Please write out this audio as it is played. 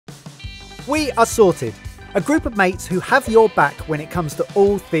We are Sorted, a group of mates who have your back when it comes to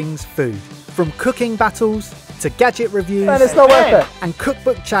all things food. From cooking battles to gadget reviews it's not worth it. And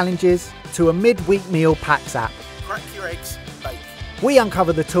cookbook challenges to a midweek meal packs app. Crack your eggs, bake. We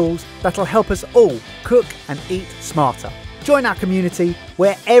uncover the tools that'll help us all cook and eat smarter. Join our community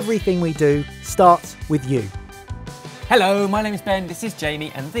where everything we do starts with you. Hello, my name is Ben, this is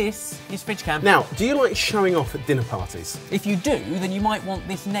Jamie, and this is FridgeCam. Now, do you like showing off at dinner parties? If you do, then you might want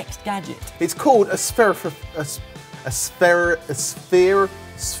this next gadget. It's called a Spherificator.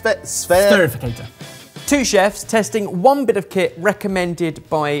 Two chefs testing one bit of kit recommended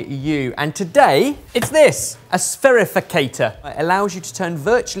by you. And today, it's this, a Spherificator. It allows you to turn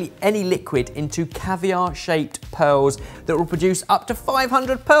virtually any liquid into caviar-shaped pearls that will produce up to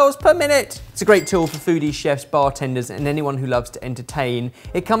 500 pearls per minute. It's a great tool for foodies, chefs, bartenders, and anyone who loves to entertain.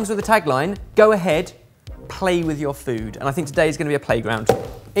 It comes with a tagline, go ahead, play with your food. And I think today is going to be a playground.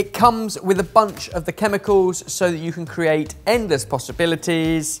 It comes with a bunch of the chemicals so that you can create endless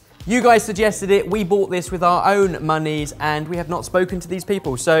possibilities. You guys suggested it, we bought this with our own monies, and we have not spoken to these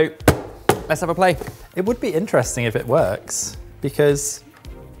people, so let's have a play. It would be interesting if it works, because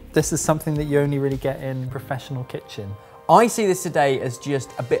this is something that you only really get in professional kitchen. I see this today as just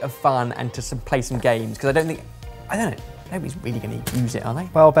a bit of fun and to play some games, because I don't know, nobody's really going to use it, are they?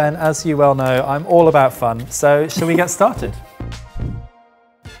 Well, Ben, as you well know, I'm all about fun, so shall we get started?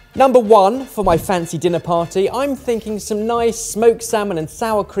 Number one for my fancy dinner party, I'm thinking some nice smoked salmon and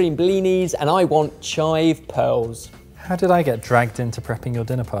sour cream blinis, and I want chive pearls. How did I get dragged into prepping your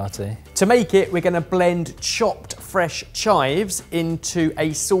dinner party? To make it, we're going to blend chopped fresh chives into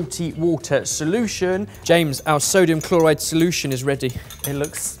a salty water solution. James, our sodium chloride solution is ready. It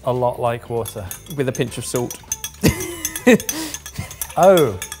looks a lot like water. With a pinch of salt.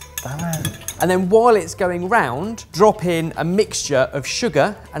 Oh, damn it. And then while it's going round, drop in a mixture of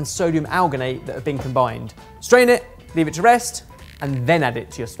sugar and sodium alginate that have been combined. Strain it, leave it to rest, and then add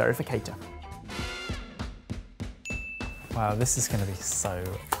it to your Spherificator. Wow, this is going to be so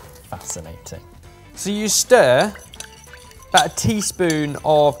fascinating. So you stir about a teaspoon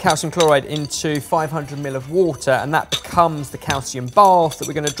of calcium chloride into 500 ml of water, and that becomes the calcium bath that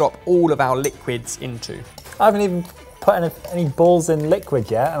we're going to drop all of our liquids into. I haven't even put any balls in liquid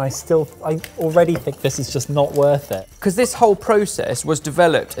yet, and I already think this is just not worth it. Because this whole process was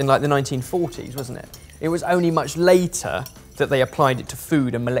developed in like the 1940s, wasn't it? It was only much later that they applied it to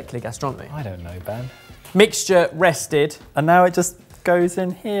food and molecular gastronomy. I don't know, Ben. Mixture rested. And now it just goes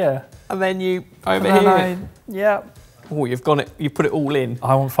in here. And then you overheat it. Yeah. Oh, you put it all in.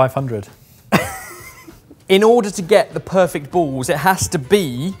 I want 500. In order to get the perfect balls, it has to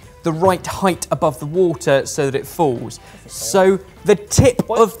be the right height above the water so that it falls. So the tip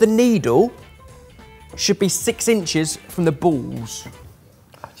of the needle should be 6 inches from the balls.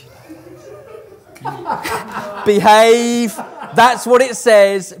 Behave. That's what it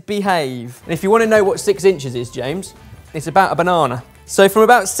says, behave. And if you want to know what 6 inches is, James, it's about a banana. So from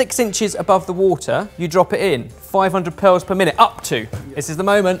about 6 inches above the water, you drop it in. 500 pearls per minute, up to. This is the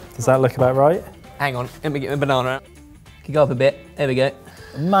moment. Does that look about right? Hang on, let me get my banana out. Can go up a bit, there we go.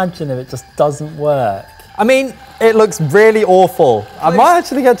 Imagine if it just doesn't work. I mean, it looks really awful. I might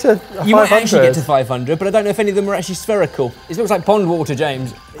actually get to 500. You might actually get to 500, but I don't know if any of them are actually spherical. It looks like pond water,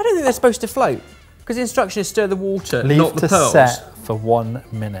 James. I don't think they're supposed to float, because the instruction is stir the water, not the pearls. Leave to set for 1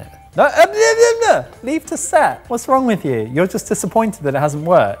 minute. No, leave to set. What's wrong with you? You're just disappointed that it hasn't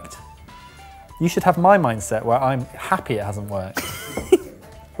worked. You should have my mindset where I'm happy it hasn't worked.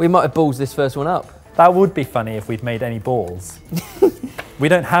 We might have balls this first one up. That would be funny if we'd made any balls. We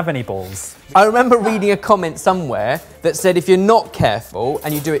don't have any balls. I remember reading a comment somewhere that said if you're not careful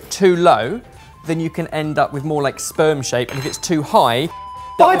and you do it too low, then you can end up with more like sperm shape, and if it's too high...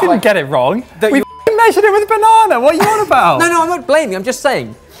 But I didn't get it wrong. We measured it with a banana. What are you on about? No, I'm not blaming. I'm just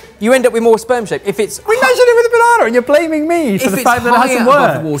saying. You end up with more sperm shape. If it's... We measured it with a banana and you're blaming me for the fact that it hasn't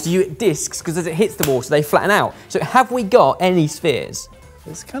worked. Above the water, you get discs, because as it hits the water, they flatten out. So have we got any spheres?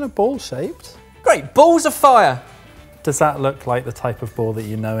 It's kind of ball-shaped. Great, balls of fire. Does that look like the type of ball that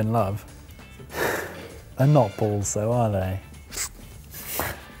you know and love? They're not balls though, are they?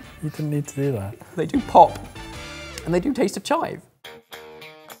 You didn't need to do that. They do pop, and they do taste of chive.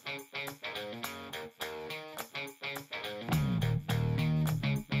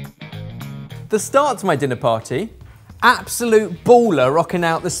 The start to my dinner party, absolute baller rocking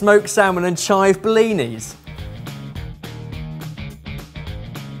out the smoked salmon and chive blinis.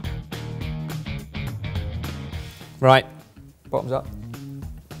 Right, bottoms up.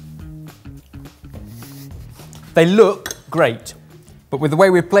 They look great, but with the way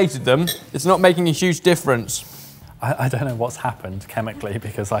we've plated them, it's not making a huge difference. I don't know what's happened chemically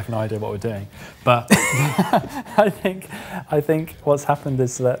because I have no idea what we're doing. But I think what's happened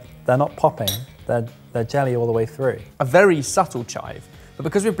is that they're not popping. They're jelly all the way through. A very subtle chive, but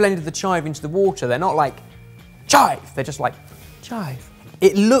because we've blended the chive into the water, they're not like chive. They're just like chive.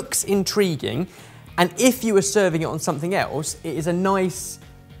 It looks intriguing, and if you were serving it on something else, it is a nice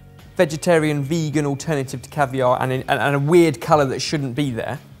vegetarian, vegan alternative to caviar and a weird colour that shouldn't be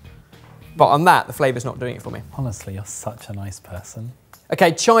there. But on that, the flavour's not doing it for me. Honestly, you're such a nice person.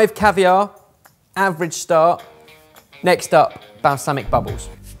 Okay, chive caviar, average start. Next up, balsamic bubbles.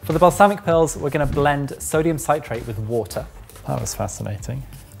 For the balsamic pearls, we're going to blend sodium citrate with water. That was fascinating.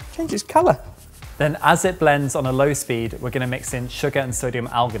 Changes colour. Then as it blends on a low speed, we're going to mix in sugar and sodium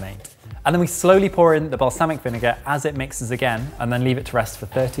alginate. And then we slowly pour in the balsamic vinegar as it mixes again, and then leave it to rest for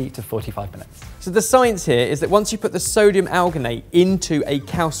 30 to 45 minutes. So the science here is that once you put the sodium alginate into a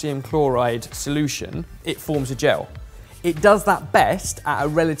calcium chloride solution, it forms a gel. It does that best at a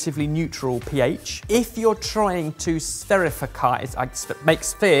relatively neutral pH. If you're trying to spherify, make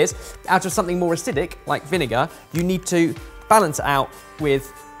spheres out of something more acidic, like vinegar, you need to balance it out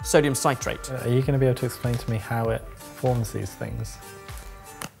with sodium citrate. Are you going to be able to explain to me how it forms these things?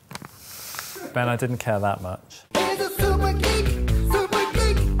 Ben, I didn't care that much.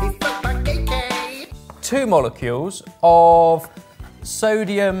 2 molecules of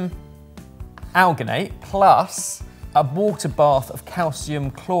sodium alginate plus a water bath of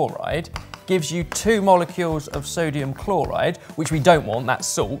calcium chloride gives you 2 molecules of sodium chloride, which we don't want, that's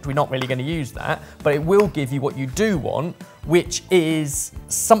salt, we're not really going to use that, but it will give you what you do want, which is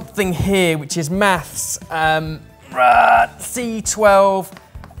something here, which is maths, C12,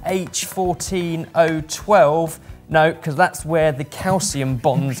 H14O12, no, because that's where the calcium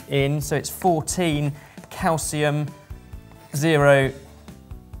bonds in, so it's 14 calcium 0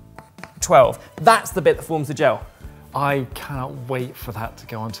 12. That's the bit that forms the gel. I cannot wait for that to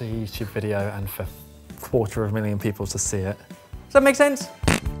go onto a YouTube video and for 250,000 people to see it. Does that make sense?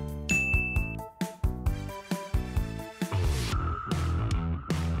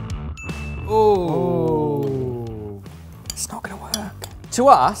 Ooh. It's not gonna work. To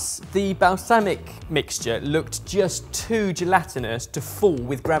us, the balsamic mixture looked just too gelatinous to fall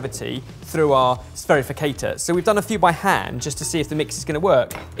with gravity through our spherificator. So we've done a few by hand just to see if the mix is going to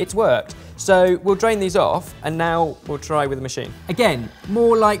work. It's worked. So we'll drain these off and now we'll try with the machine. Again,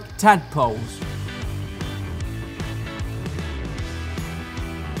 more like tadpoles.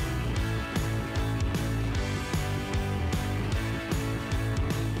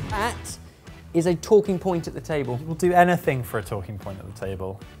 That is a talking point at the table. We'll do anything for a talking point at the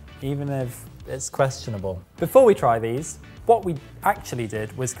table, even if it's questionable. Before we try these, what we actually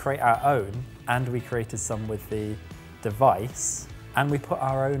did was create our own, and we created some with the device, and we put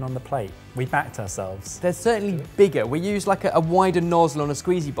our own on the plate. We backed ourselves. They're certainly bigger. We use like a wider nozzle on a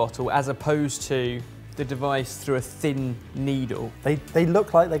squeezy bottle as opposed to the device through a thin needle. They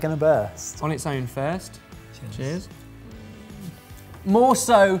look like they're gonna burst. On its own first. Cheers. More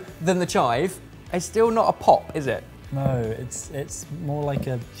so than the chive, it's still not a pop, is it? No, it's more like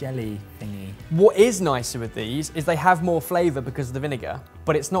a jelly thingy. What is nicer with these is they have more flavour because of the vinegar,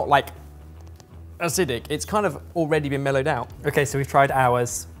 but it's not like acidic. It's kind of already been mellowed out. Okay, so we've tried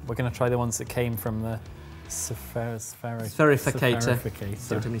ours. We're gonna try the ones that came from the Spherificator.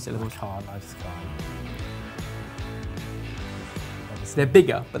 So too many syllables. I just can't. They're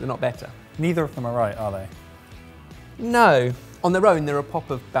bigger, but they're not better. Neither of them are right, are they? No. On their own, they're a pop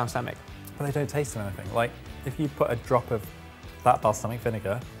of balsamic. But they don't taste of anything. Like, if you put a drop of that balsamic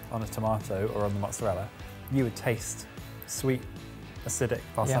vinegar on a tomato or on the mozzarella, you would taste sweet, acidic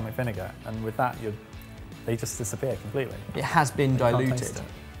balsamic vinegar. And with that, they just disappear completely. It has been diluted.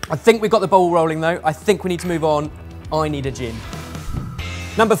 I think we've got the ball rolling though. I think we need to move on. I need a gin.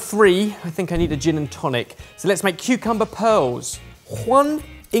 Number 3, I think I need a gin and tonic. So let's make cucumber pearls. 1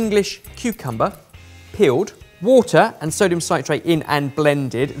 English cucumber, peeled, water and sodium citrate in and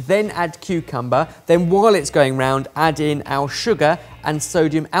blended, then add cucumber, then while it's going round, add in our sugar and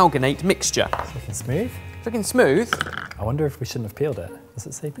sodium alginate mixture. It's looking smooth. It's looking smooth. I wonder if we shouldn't have peeled it. Does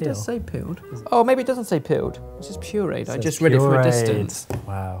it say peel? It does say peeled. Oh, maybe it doesn't say peeled. It says pureed. I just read it from a distance.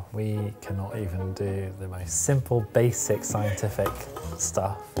 Wow, we cannot even do the most simple, basic scientific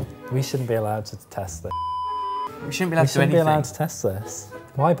stuff. We shouldn't be allowed to test this. We shouldn't be allowed to do anything. We shouldn't be allowed to test this.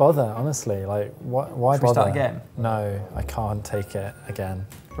 Why bother, honestly? Like, why Should bother? we start again? No, I can't take it again.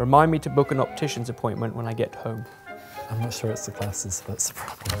 Remind me to book an optician's appointment when I get home. I'm not sure it's the glasses that's the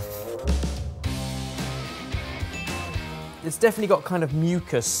problem. It's definitely got kind of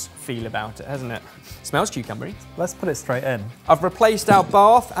mucus feel about it, hasn't it? Smells cucumbery. Let's put it straight in. I've replaced our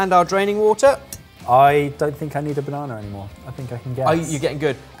bath and our draining water. I don't think I need a banana anymore. I think I can guess. Oh, you're getting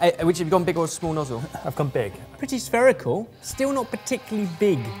good. Which have you gone big or small nozzle? I've gone big. Pretty spherical, still not particularly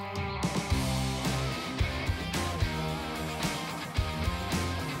big.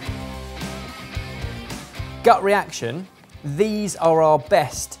 Gut reaction, these are our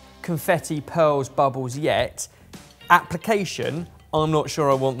best confetti pearls bubbles yet. Application, I'm not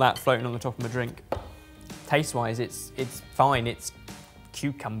sure I want that floating on the top of my drink. Taste-wise, it's fine, it's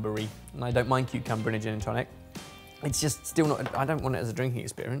cucumbery, and I don't mind cucumber in a gin and tonic. It's just still not, I don't want it as a drinking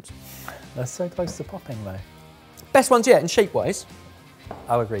experience. They're so close to popping though. Best ones yet, and shape-wise.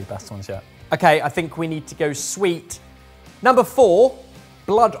 I'll agree, best ones yet. Okay, I think we need to go sweet. Number 4,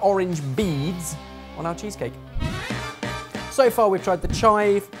 blood orange beads on our cheesecake. So far we've tried the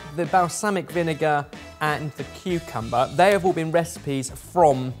chive, the balsamic vinegar, and the cucumber. They have all been recipes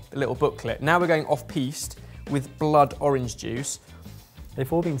from the little booklet. Now we're going off-piste with blood orange juice.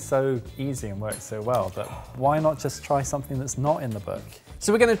 They've all been so easy and worked so well, but why not just try something that's not in the book?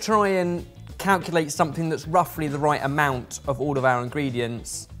 So we're going to try and calculate something that's roughly the right amount of all of our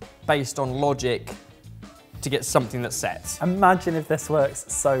ingredients based on logic to get something that sets. Imagine if this works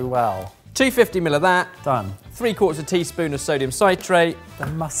so well. 250ml of that. Done. 3/4 teaspoon of sodium citrate. There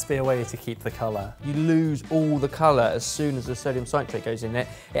must be a way to keep the colour. You lose all the colour as soon as the sodium citrate goes in it.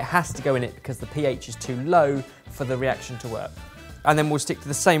 It has to go in it because the pH is too low for the reaction to work. And then we'll stick to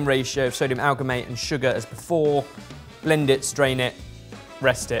the same ratio of sodium algamate and sugar as before. Blend it, strain it,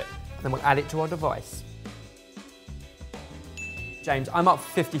 rest it, and then we'll add it to our device. James, I'm up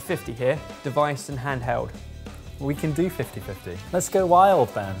 50-50 here, device and handheld. We can do 50-50. Let's go wild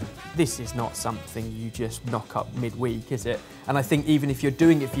then. This is not something you just knock up midweek, is it? And I think even if you're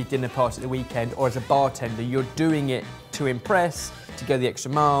doing it for your dinner party at the weekend or as a bartender, you're doing it to impress, to go the extra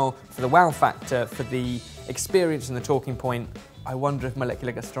mile, for the wow factor, for the experience and the talking point. I wonder if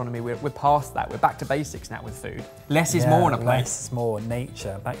molecular gastronomy, we're past that. We're back to basics now with food. Less is more on a plate. Less is more,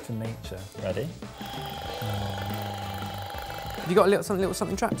 nature, back to nature. Ready? Have you got a little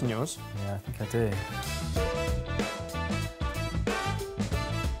something trapped in yours? Yeah, I think I do.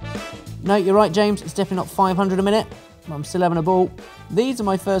 No, you're right, James. It's definitely not 500 a minute. I'm still having a ball. These are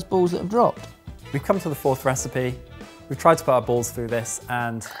my first balls that have dropped. We've come to the 4th recipe. We've tried to put our balls through this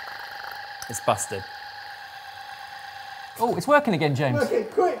and it's busted. Oh, it's working again, James. Okay,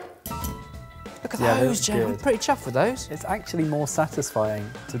 quick. Look at Yeah, those, that's James. I'm good. pretty chuffed with those. It's actually more satisfying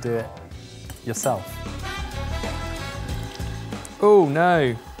to do it yourself. Oh,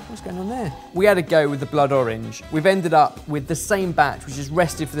 no. What's going on there? We had a go with the blood orange. We've ended up with the same batch, which is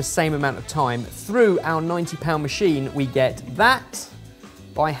rested for the same amount of time. Through our 90-pound machine, we get that.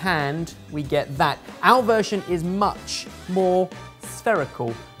 By hand, we get that. Our version is much more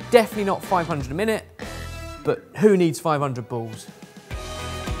spherical. Definitely not 500 a minute, but who needs 500 balls?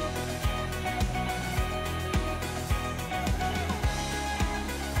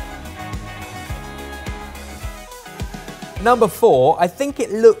 Number 4, I think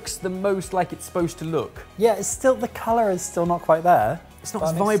it looks the most like it's supposed to look. Yeah, it's still, the colour is still not quite there. It's not but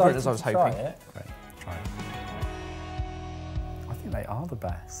as I'm vibrant excited as I was to try hoping. it. Great, try it. I think they are the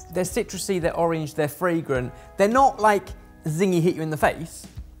best. They're citrusy, they're orange, they're fragrant. They're not like zingy hit you in the face.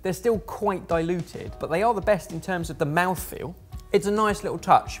 They're still quite diluted, but they are the best in terms of the mouthfeel. It's a nice little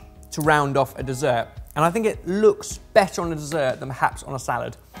touch to round off a dessert. And I think it looks better on a dessert than perhaps on a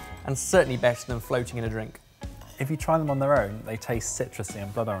salad, and certainly better than floating in a drink. If you try them on their own, they taste citrusy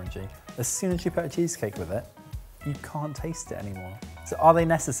and blood orangey. As soon as you put a cheesecake with it, you can't taste it anymore. So are they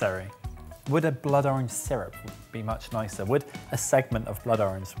necessary? Would a blood orange syrup be much nicer? Would a segment of blood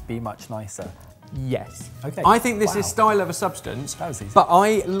orange be much nicer? Yes. Okay. I think this is Wow. style over substance, That was easy. but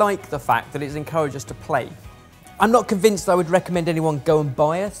I like the fact that it's encouraged us to play. I'm not convinced I would recommend anyone go and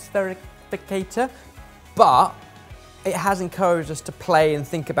buy a Spherificator, but it has encouraged us to play and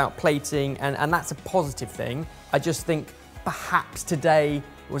think about plating, and that's a positive thing. I just think perhaps today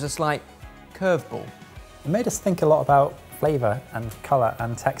was a slight curveball. It made us think a lot about flavour and colour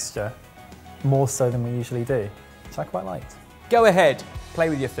and texture, more so than we usually do, which I quite liked. Go ahead, play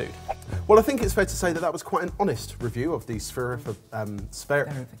with your food. Well, I think it's fair to say that that was quite an honest review of the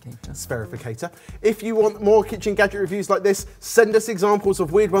Spherificator. If you want more kitchen gadget reviews like this, send us examples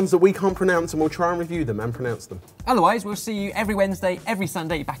of weird ones that we can't pronounce and we'll try and review them and pronounce them. Otherwise, we'll see you every Wednesday, every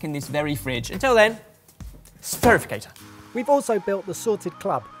Sunday back in this very fridge. Until then, Spherificator. We've also built the Sorted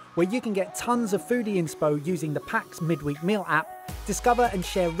Club, where you can get tons of foodie inspo using the PAX Midweek Meal app, discover and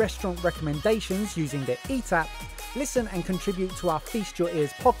share restaurant recommendations using the Eat app, listen and contribute to our Feast Your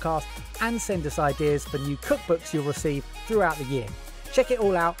Ears podcast, and send us ideas for new cookbooks you'll receive throughout the year. Check it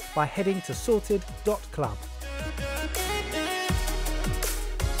all out by heading to sorted.club.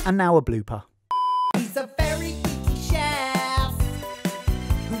 And now a blooper.